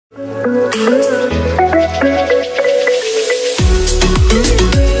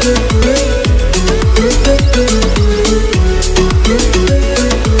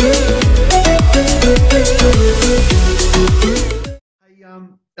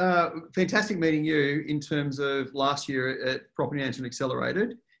Fantastic meeting you in terms of last year at Property Management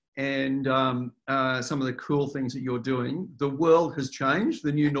Accelerated and some of the cool things that you're doing. The world has changed.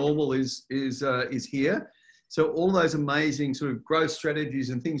 The new normal is here. So all those amazing sort of growth strategies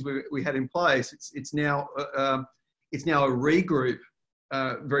and things we had in place, it's now a regroup,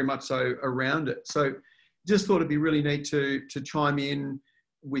 very much so around it. So just thought it'd be really neat to chime in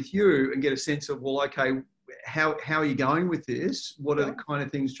with you and get a sense of, well, okay, how are you going with this? What are the kind of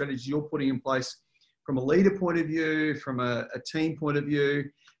things, strategies you're putting in place from a leader point of view, from a team point of view?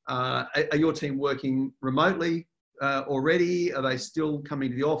 Are your team working remotely already? Are they still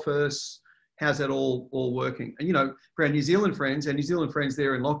coming to the office? How's that all working? And, you know, for our New Zealand friends, they're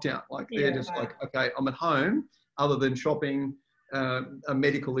in lockdown. Like they're just like, okay, I'm at home other than shopping, a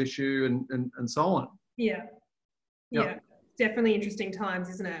medical issue and so on. Yeah. Definitely interesting times,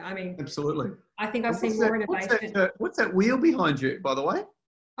 isn't it? I mean, absolutely. I think I've seen more innovation. What's that wheel behind you, by the way?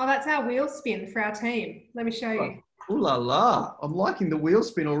 Oh, that's our wheel spin for our team. Let me show you. Ooh la la. I'm liking the wheel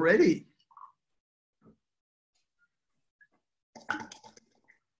spin already.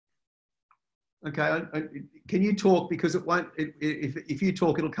 Okay, can you talk? Because it won't, if you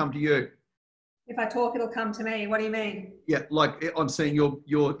talk, it'll come to you. If I talk, it'll come to me. What do you mean? Yeah, like I'm seeing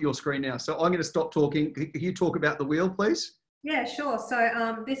your screen now. So I'm going to stop talking. Can you talk about the wheel, please? Yeah, sure.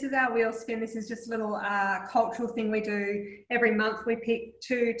 So this is our wheel spin. This is just a little cultural thing we do. Every month we pick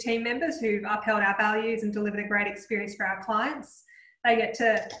 2 team members who've upheld our values and delivered a great experience for our clients. They get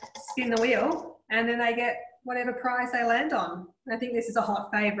to spin the wheel and then they get whatever prize they land on. I think this is a hot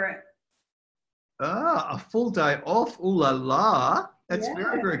favourite. Ah, a full day off. Ooh la la. That's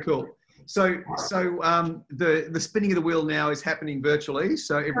very, very cool. So the spinning of the wheel now is happening virtually.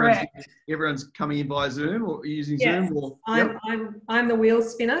 So everyone's coming in via Zoom or using Zoom. Or, I'm the wheel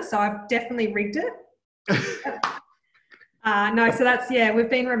spinner, so I've definitely rigged it. No, so that's we've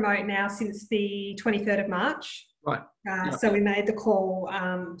been remote now since the 23rd of March. Right. So we made the call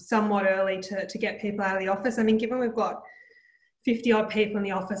somewhat early to get people out of the office. I mean, given we've got 50 odd people in the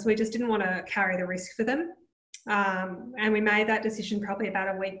office, we just didn't want to carry the risk for them. And we made that decision probably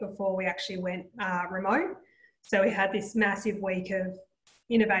about a week before we actually went remote. So we had this massive week of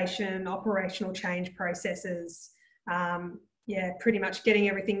innovation, operational change processes, pretty much getting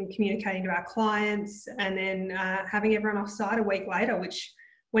everything communicating to our clients and then having everyone off site a week later, which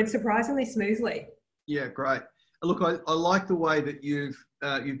went surprisingly smoothly. Yeah, great. Look, I like the way that you've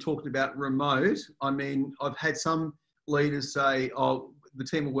talked about remote. I mean, I've had some leaders say, oh, the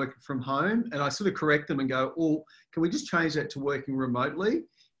team are working from home, and I sort of correct them and go, oh, can we just change that to working remotely?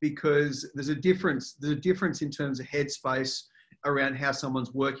 Because there's a difference in terms of headspace around how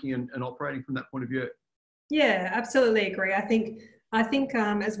someone's working and operating from that point of view. Yeah, absolutely agree. I think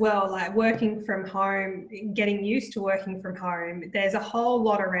as well, like working from home, getting used to working from home, there's a whole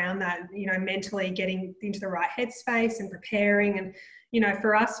lot around that, you know, mentally getting into the right headspace and preparing. And, you know,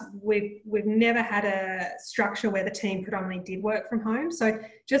 for us, we've never had a structure where the team predominantly did work from home. So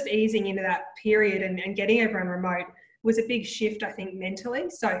just easing into that period and getting everyone remote was a big shift, I think, mentally.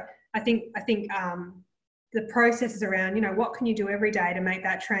 So I think the processes around, you know, what can you do every day to make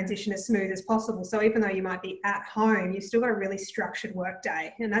that transition as smooth as possible? So even though you might be at home, you've still got a really structured work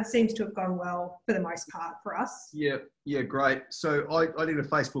day. And that seems to have gone well for the most part for us. Yeah, great. So I did a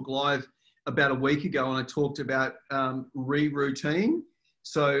Facebook Live about a week ago and I talked about re-routine.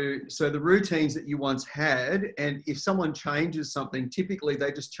 So the routines that you once had, and if someone changes something, typically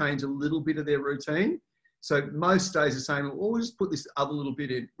they just change a little bit of their routine. So most days are saying, well, we'll just put this other little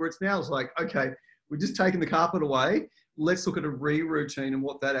bit in, where it's now it's like, okay, we're just taking the carpet away. Let's look at a re-routine and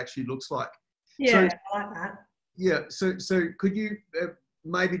what that actually looks like. Yeah, I like that. Yeah. So could you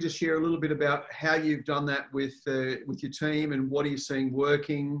maybe just share a little bit about how you've done that with your team and what are you seeing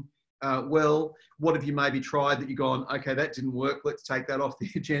working well? What have you maybe tried that you've gone, okay, that didn't work. Let's take that off the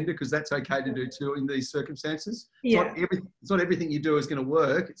agenda because that's okay to do too in these circumstances. Yeah. It's not everything you do is going to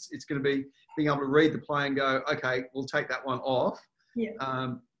work. It's going to be being able to read the play and go, okay, we'll take that one off.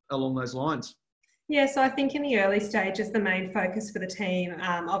 Yeah. Along those lines. Yeah, so I think in the early stages, the main focus for the team,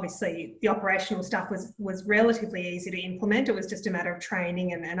 obviously the operational stuff was relatively easy to implement. It was just a matter of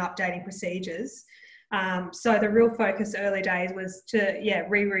training and updating procedures. So the real focus early days was to,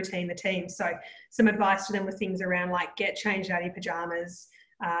 re-routine the team. So some advice to them with things around like get changed out of your pajamas,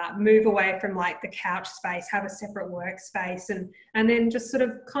 move away from like the couch space, have a separate workspace, and then just sort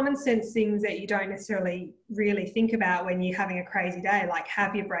of common sense things that you don't necessarily really think about when you're having a crazy day, like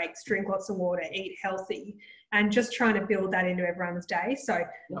have your breaks, drink lots of water, eat healthy, and just trying to build that into everyone's day. So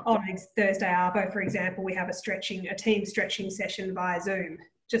on Thursday Arvo, for example, we have a team stretching session via Zoom,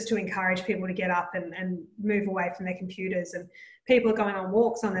 just to encourage people to get up and move away from their computers. And people are going on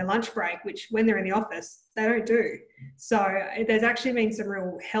walks on their lunch break, which when they're in the office, they don't do. So there's actually been some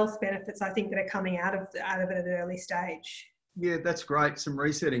real health benefits, I think, that are coming out of it at an early stage. Yeah, that's great. Some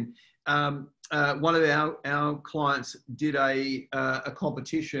resetting. One of our clients did a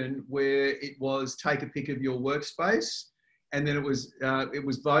competition where it was take a pic of your workspace, and then it was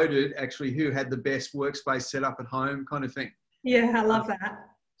voted actually who had the best workspace set up at home, kind of thing. Yeah, I love that.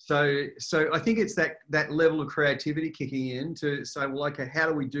 So I think it's that level of creativity kicking in to say, well, okay, how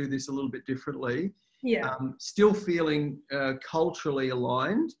do we do this a little bit differently? Yeah. Still feeling culturally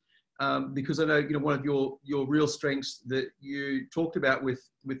aligned, because I know one of your real strengths that you talked about with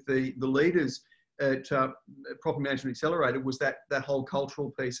the leaders at Property Management Accelerated was that whole cultural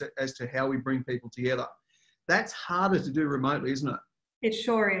piece as to how we bring people together. That's harder to do remotely, isn't it? It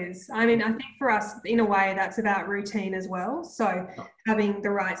sure is. I mean, I think for us, in a way, that's about routine as well. So having the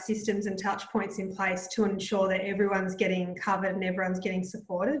right systems and touch points in place to ensure that everyone's getting covered and everyone's getting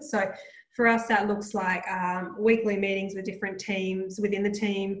supported. So for us, that looks like weekly meetings with different teams within the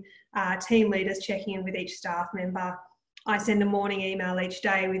team, team leaders checking in with each staff member. I send a morning email each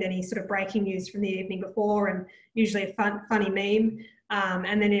day with any sort of breaking news from the evening before, and usually a funny meme.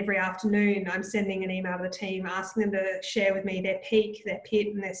 And then every afternoon, I'm sending an email to the team asking them to share with me their peak, their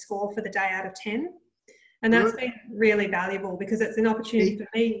pit, and their score for the day out of 10. And that's been really valuable because it's an opportunity for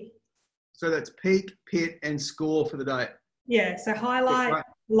me. So that's peak, pit, and score for the day. Yeah. So highlight,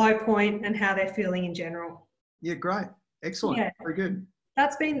 low point, and how they're feeling in general. Yeah, great. Excellent. Yeah. Very good.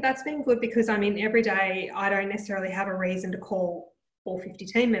 That's been good because, I mean, every day I don't necessarily have a reason to call all 50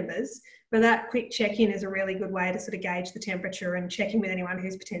 team members, but that quick check-in is a really good way to sort of gauge the temperature and check in with anyone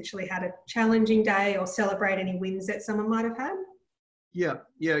who's potentially had a challenging day or celebrate any wins that someone might have had. Yeah.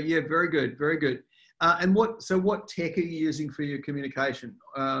 Very good. Very good. And what tech are you using for your communication?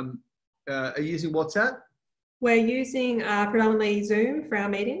 Are you using WhatsApp? We're using predominantly Zoom for our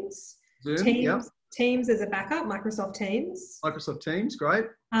meetings. Zoom, Teams as a backup, Microsoft Teams. Microsoft Teams, great.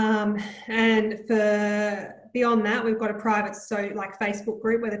 And for beyond that, we've got a private, like Facebook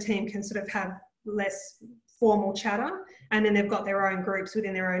group where the team can sort of have less formal chatter. And then they've got their own groups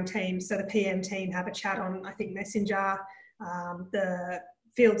within their own teams. So the PM team have a chat on, I think, Messenger. The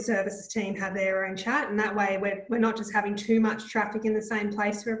field services team have their own chat. And that way we're not just having too much traffic in the same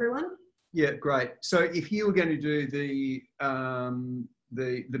place for everyone. Yeah, great. So if you were going to do the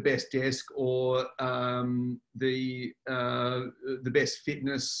best desk or the best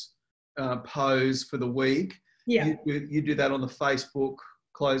fitness pose for the week, you do that on the Facebook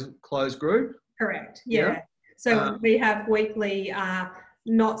closed group? Correct. Yeah. So we have weekly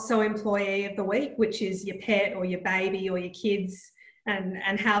not so employee of the week, which is your pet or your baby or your kids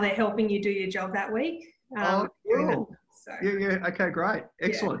and how they're helping you do your job that week. Cool. So, yeah. Okay, great.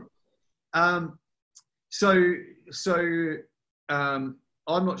 Excellent. Yeah.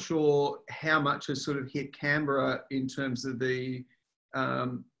 I'm not sure how much has sort of hit Canberra in terms of the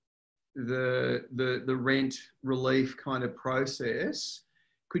rent relief kind of process.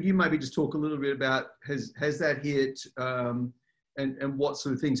 Could you maybe just talk a little bit about has that hit and what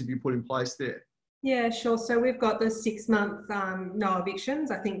sort of things have you put in place there? Yeah, sure. So we've got the 6-month no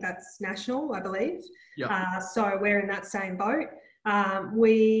evictions. I think that's national, I believe. Yeah. So we're in that same boat.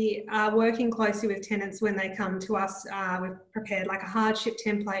 We are working closely with tenants when they come to us. We've prepared like a hardship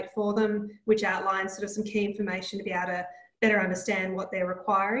template for them, which outlines sort of some key information to be able to better understand what they're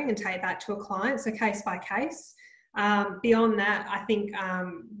requiring and take that to a client, so case by case. Beyond that, I think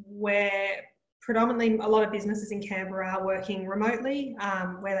we're predominantly, a lot of businesses in Canberra are working remotely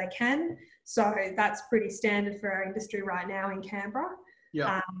where they can. So that's pretty standard for our industry right now in Canberra.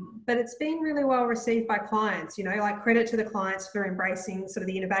 Yeah. But it's been really well received by clients, like credit to the clients for embracing sort of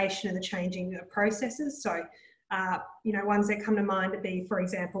the innovation and the changing of processes. So, ones that come to mind would be, for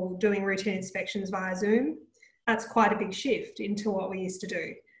example, doing routine inspections via Zoom. That's quite a big shift into what we used to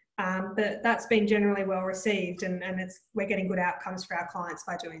do. But that's been generally well received and we're getting good outcomes for our clients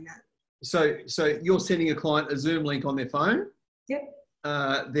by doing that. So you're sending a client a Zoom link on their phone? Yep.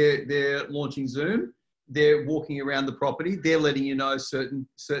 They're launching Zoom. They're walking around the property. They're letting you know certain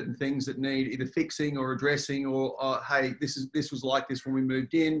things that need either fixing or addressing, or hey, this was like this when we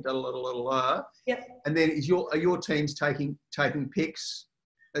moved in. Yep. And then are your teams taking pics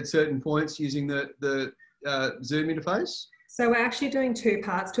at certain points using the Zoom interface? So we're actually doing two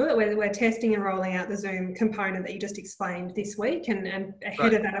parts to it. We're testing and rolling out the Zoom component that you just explained this week. And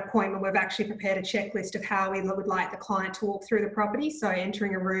ahead of that appointment, we've actually prepared a checklist of how we would like the client to walk through the property. So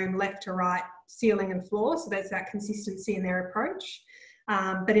entering a room left to right, ceiling and floor. So there's that consistency in their approach.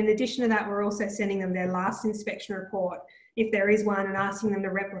 But in addition to that, we're also sending them their last inspection report, if there is one, and asking them to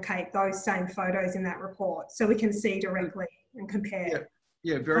replicate those same photos in that report so we can see directly and compare.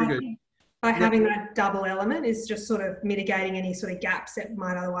 Yeah, very good. By having that double element is just sort of mitigating any sort of gaps that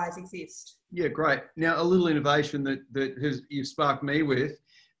might otherwise exist. Yeah, great. Now, a little innovation that you've sparked me with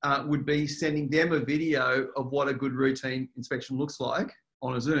would be sending them a video of what a good routine inspection looks like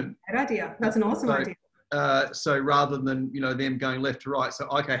on a Zoom. Good idea. That's an awesome idea. So rather than, them going left to right, so,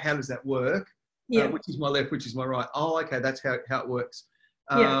 okay, how does that work? Yeah. Which is my left, which is my right? Oh, okay, that's how it works.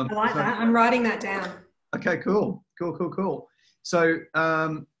 Yeah, I like that. I'm writing that down. Okay, cool. So,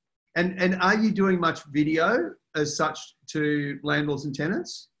 and are you doing much video as such to landlords and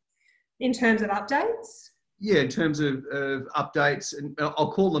tenants? In terms of updates? Yeah, in terms of updates, and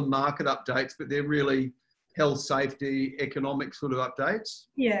I'll call them market updates, but they're really health, safety, economic sort of updates.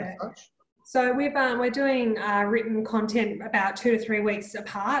 Yeah. So we're doing written content about 2 to 3 weeks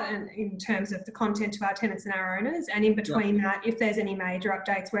apart, and in terms of the content to our tenants and our owners. And in between that, if there's any major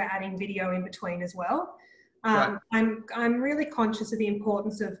updates, we're adding video in between as well. I'm really conscious of the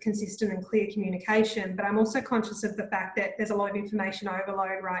importance of consistent and clear communication, but I'm also conscious of the fact that there's a lot of information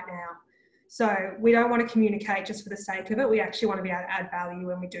overload right now. So we don't want to communicate just for the sake of it. We actually want to be able to add value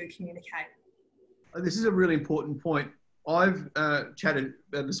when we do communicate. This is a really important point. I've chatted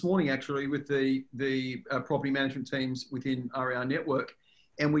this morning actually with the property management teams within RER Network,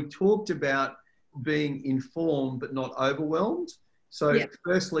 and we talked about being informed but not overwhelmed. So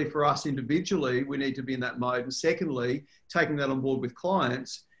firstly, for us individually, we need to be in that mode. And secondly, taking that on board with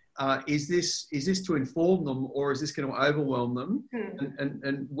clients, is this to inform them, or is this going to overwhelm them?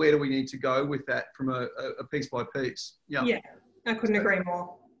 And where do we need to go with that from a piece by piece? Yeah, I couldn't agree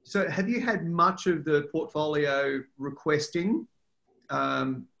more. So have you had much of the portfolio requesting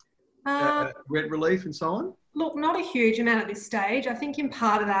rent relief and so on? Look, not a huge amount at this stage. I think in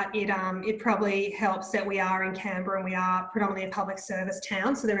part of that, it probably helps that we are in Canberra and we are predominantly a public service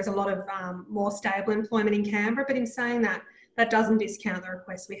town. So there is a lot of more stable employment in Canberra. But in saying that, that doesn't discount the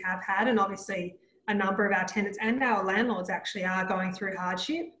requests we have had. And obviously a number of our tenants and our landlords actually are going through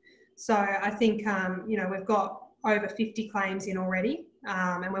hardship. So I think, we've got over 50 claims in already,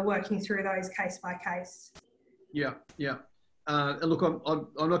 and we're working through those case by case. Yeah. And look,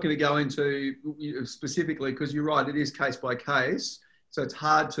 I'm not going to go into specifically, because you're right, it is case by case. So it's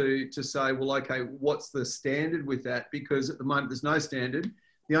hard to say, well, okay, what's the standard with that? Because at the moment there's no standard.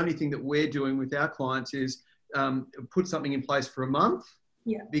 The only thing that we're doing with our clients is put something in place for a month,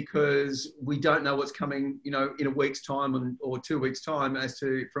 because we don't know what's coming, in a week's time or 2 weeks' time as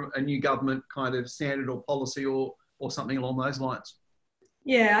to from a new government kind of standard or policy or something along those lines.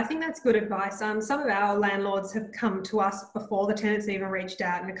 Yeah, I think that's good advice. Some of our landlords have come to us before the tenants even reached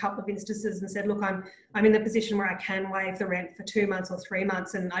out in a couple of instances and said, look, I'm in the position where I can waive the rent for 2 months or 3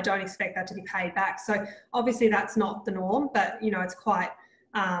 months and I don't expect that to be paid back. So obviously that's not the norm, but it's quite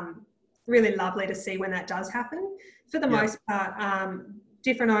really lovely to see when that does happen. For the most part,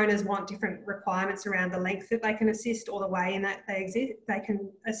 different owners want different requirements around the length that they can assist or the way in that they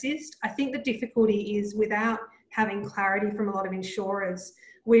can assist. I think the difficulty is without having clarity from a lot of insurers,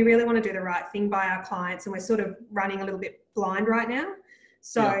 we really want to do the right thing by our clients, and we're sort of running a little bit blind right now.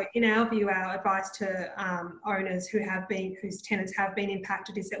 So in our view, our advice to owners whose tenants have been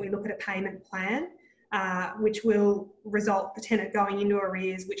impacted is that we look at a payment plan, which will result the tenant going into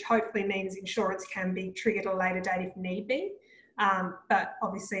arrears, which hopefully means insurance can be triggered at a later date if need be. But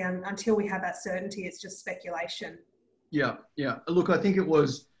obviously until we have that certainty, it's just speculation. Yeah. Look, I think it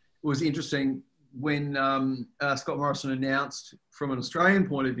was interesting when Scott Morrison announced from an Australian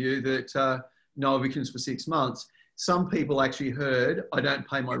point of view that no evictions for 6 months. Some people actually heard, I don't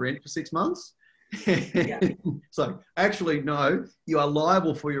pay my rent for 6 months. So actually, no, you are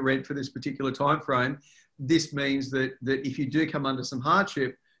liable for your rent for this particular time frame. This means that if you do come under some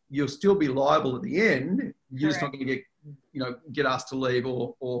hardship, you'll still be liable at the end. You're just not going to get asked to leave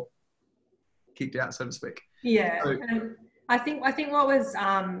or kicked out, so to speak. Yeah, so, and I think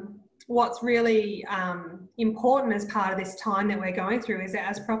what's really important as part of this time that we're going through is that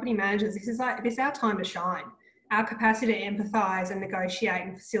as property managers, this is our time to shine. Our capacity to empathise and negotiate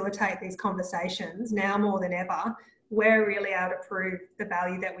and facilitate these conversations now more than ever, we're really able to prove the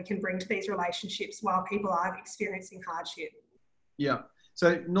value that we can bring to these relationships while people are experiencing hardship. Yeah.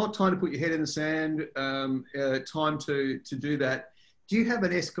 So not time to put your head in the sand, time to do that. Do you have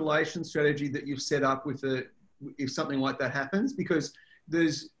an escalation strategy that you've set up with if something like that happens, because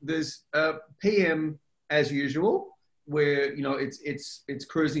there's PM as usual, where it's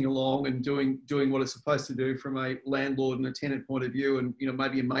cruising along and doing what it's supposed to do from a landlord and a tenant point of view, and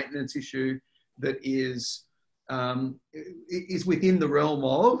maybe a maintenance issue that is within the realm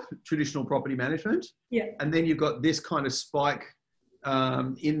of traditional property management. Yeah. And then you've got this kind of spike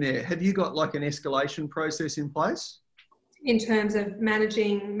in there. Have you got like an escalation process in place? In terms of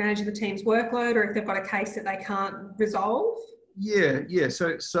managing the team's workload, or if they've got a case that they can't resolve? Yeah.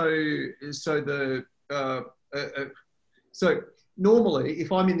 So normally,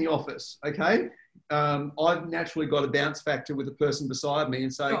 if I'm in the office, okay, I've naturally got a bounce factor with the person beside me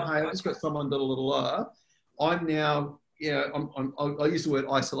and saying, hey, I've just got someone blah, blah, blah. I'm now, I use the word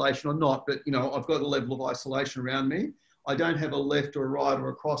isolation. I'm not, but, I've got a level of isolation around me. I don't have a left or a right or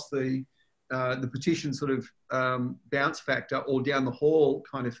across the petition sort of bounce factor or down the hall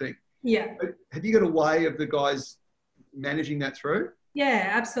kind of thing. Yeah. But have you got a way of the guys managing that through? Yeah,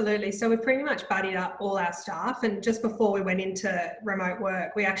 absolutely. So we've pretty much buddied up all our staff, and just before we went into remote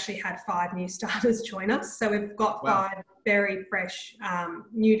work, we actually had 5 new starters join us. So we've got 5 very fresh,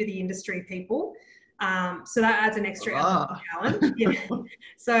 new to the industry people. So that adds an extra element of challenge. Yeah.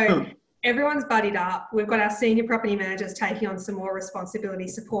 So everyone's buddied up. We've got our senior property managers taking on some more responsibility,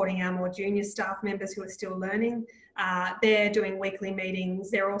 supporting our more junior staff members who are still learning. They're doing weekly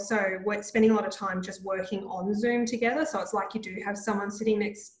meetings. They're also spending a lot of time just working on Zoom together. So it's like you do have someone sitting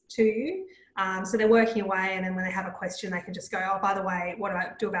next to you. So they're working away, and then when they have a question, they can just go, oh, by the way, what do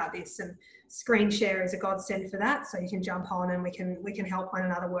I do about this? And screen share is a godsend for that. So you can jump on and we can help one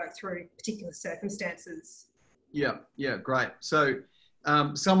another work through particular circumstances. Yeah, great. So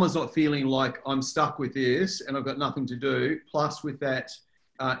someone's not feeling like I'm stuck with this and I've got nothing to do, plus with that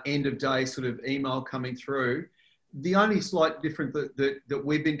end of day sort of email coming through. The only slight difference that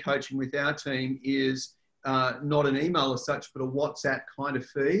we've been coaching with our team is not an email as such, but a WhatsApp kind of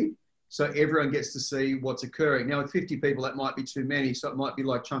feed. So everyone gets to see what's occurring. Now with 50 people, that might be too many. So it might be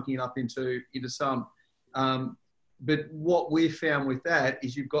like chunking it up into some. But what we've found with that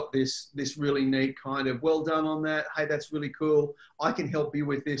is you've got this really neat kind of, well done on that. Hey, that's really cool. I can help you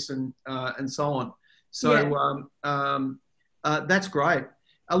with this and so on. So that's great.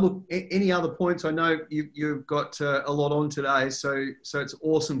 Look, any other points? I know you've got a lot on today, so it's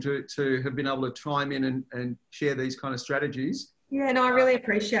awesome to have been able to chime in and share these kind of strategies. Yeah, no, I really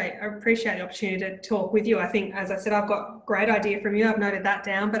appreciate the opportunity to talk with you. I think, as I said, I've got a great idea from you. I've noted that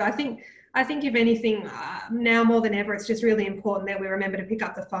down, but I think if anything, now more than ever, it's just really important that we remember to pick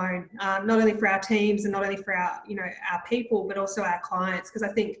up the phone, not only for our teams and not only for our people, but also our clients. Because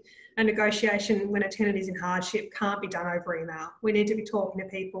I think a negotiation when a tenant is in hardship can't be done over email. We need to be talking to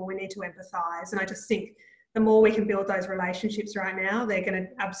people. We need to empathise. And I just think the more we can build those relationships right now, they're going to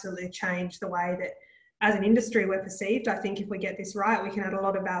absolutely change the way that, as an industry, we're perceived. I think if we get this right, we can add a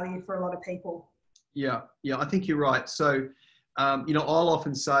lot of value for a lot of people. Yeah, I think you're right. So, I'll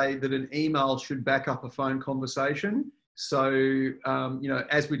often say that an email should back up a phone conversation. So,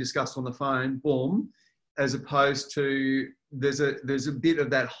 as we discussed on the phone, boom, as opposed to there's a bit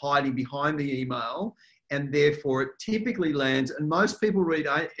of that hiding behind the email, and therefore it typically lands, and most people read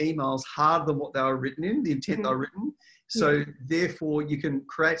emails harder than what they were written in, the intent they were written. So therefore you can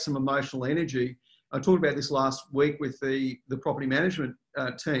create some emotional energy. I talked about this last week with the property management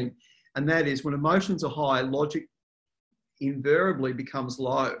team, and that is when emotions are high, logic invariably becomes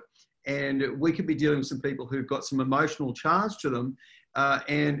low. And we could be dealing with some people who've got some emotional charge to them.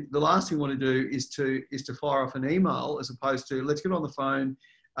 And the last thing we want to do is to fire off an email, as opposed to let's get on the phone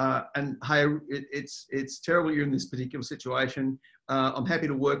and hey, it's terrible you're in this particular situation. I'm happy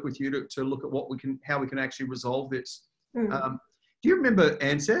to work with you to look at how we can actually resolve this. Do you remember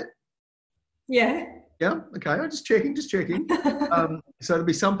Ansett? Yeah. Yeah. Okay. I'm just checking. So there'll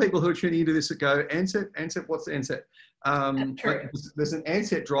be some people who are tuning into this that go, Ansett, what's Ansett? Like, there's an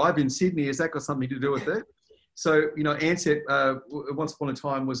Ansett Drive in Sydney. Has that got something to do with it? So, Ansett, once upon a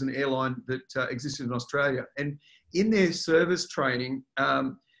time, was an airline that existed in Australia. And in their service training,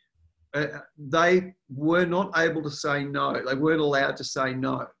 they were not able to say no. They weren't allowed to say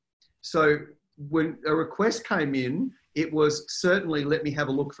no. So when a request came in, it was certainly, let me have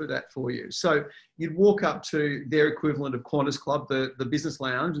a look for that for you. So you'd walk up to their equivalent of Qantas Club, the business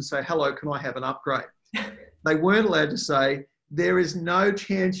lounge, and say, hello, can I have an upgrade? They weren't allowed to say, there is no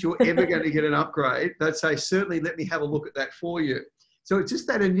chance you're ever going to get an upgrade. They'd say, certainly, let me have a look at that for you. So it's just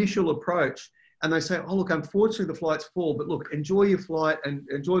that initial approach. And they say, oh, look, unfortunately, the flight's full, but look, enjoy your flight and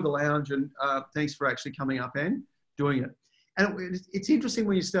enjoy the lounge. And thanks for actually coming up and doing it. And it's interesting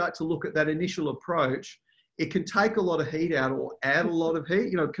when you start to look at that initial approach, it can take a lot of heat out or add a lot of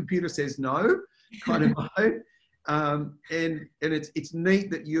heat. Computer says no, kind of mode. And it's neat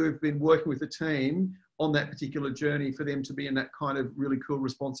that you've been working with the team on that particular journey for them to be in that kind of really cool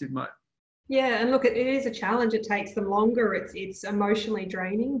responsive mode. Yeah, and look, it is a challenge. It takes them longer. It's emotionally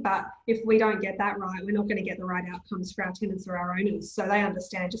draining, but if we don't get that right, we're not going to get the right outcomes for our tenants or our owners. So they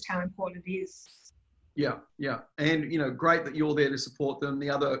understand just how important it is. Yeah, yeah, and great that you're there to support them. The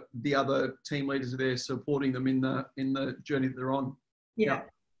other team leaders are there supporting them in the journey that they're on. Yeah,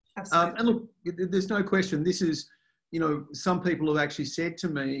 absolutely. And look, there's no question. This is, some people have actually said to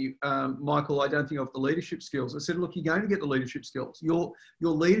me, Michael, I don't think I have the leadership skills. I said, look, you're going to get the leadership skills. Your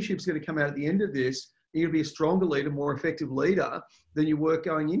leadership's going to come out at the end of this. You're going to be a stronger leader, more effective leader than you were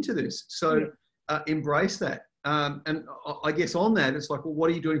going into this. So embrace that. And I guess on that, it's like, well, what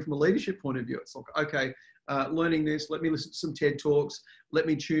are you doing from a leadership point of view? It's like, okay, learning this, let me listen to some TED Talks, let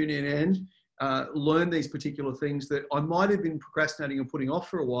me tune in and learn these particular things that I might have been procrastinating and putting off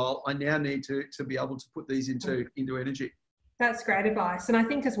for a while. I now need to be able to put these into energy. That's great advice. And I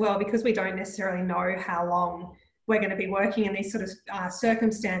think as well, because we don't necessarily know how long we're going to be working in these sort of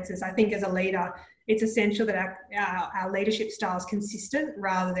circumstances, I think as a leader, it's essential that our leadership style is consistent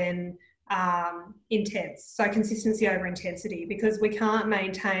rather than intense. So consistency over intensity, because we can't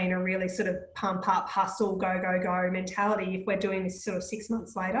maintain a really sort of pump up, hustle, go, go, go mentality if we're doing this sort of 6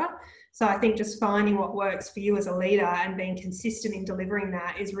 months later. So I think just finding what works for you as a leader and being consistent in delivering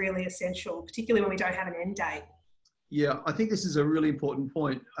that is really essential, particularly when we don't have an end date. Yeah, I think this is a really important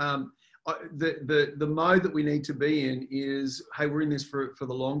point. The mode that we need to be in is, hey, we're in this for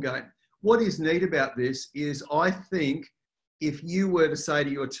the long game. What is neat about this is, I think, if you were to say to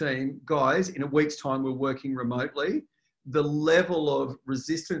your team, guys, in a week's time, we're working remotely, the level of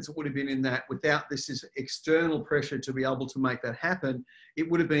resistance that would have been in that without this external pressure to be able to make that happen, it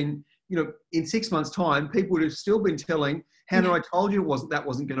would have been, in 6 months' time, people would have still been telling, Hannah, I told you that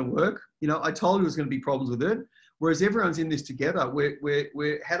wasn't going to work. I told you there was going to be problems with it. Whereas everyone's in this together.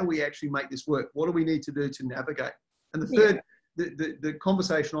 How do we actually make this work? What do we need to do to navigate? And the third, the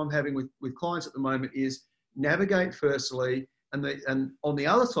conversation I'm having with clients at the moment is navigate firstly, and on the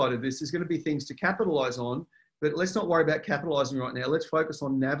other side of this, there's going to be things to capitalize on, but let's not worry about capitalizing right now. Let's focus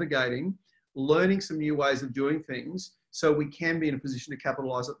on navigating, learning some new ways of doing things so we can be in a position to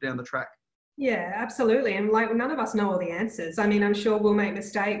capitalize it down the track. Yeah, absolutely. And none of us know all the answers. I mean, I'm sure we'll make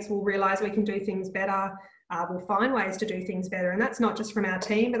mistakes. We'll realize we can do things better. We'll find ways to do things better. And that's not just from our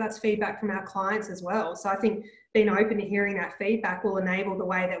team, but that's feedback from our clients as well. So I think being open to hearing that feedback will enable the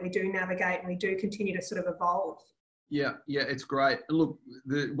way that we do navigate and we do continue to sort of evolve. Yeah, it's great. And look,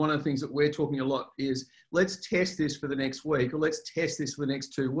 one of the things that we're talking a lot is, let's test this for the next week, or let's test this for the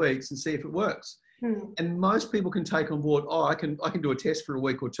next 2 weeks and see if it works. And most people can take on board, I can do a test for a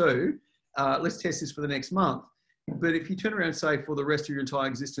week or two. Let's test this for the next month. But if you turn around and say, for the rest of your entire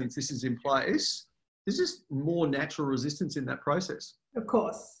existence, this is in place, there's just more natural resistance in that process. Of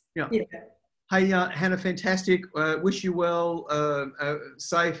course. Yeah. Hey, Hannah, fantastic. Wish you well,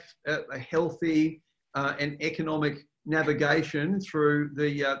 safe, healthy, and economic navigation through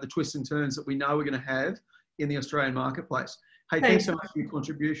the twists and turns that we know we're going to have in the Australian marketplace. Hey, thanks so much for your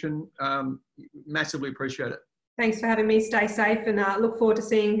contribution. Massively appreciate it. Thanks for having me. Stay safe, and look forward to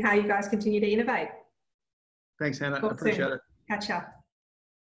seeing how you guys continue to innovate. Thanks, Hannah. Talk Appreciate soon. it. Catch up.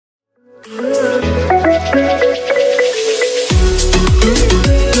 Thank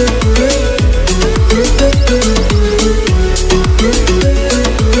you.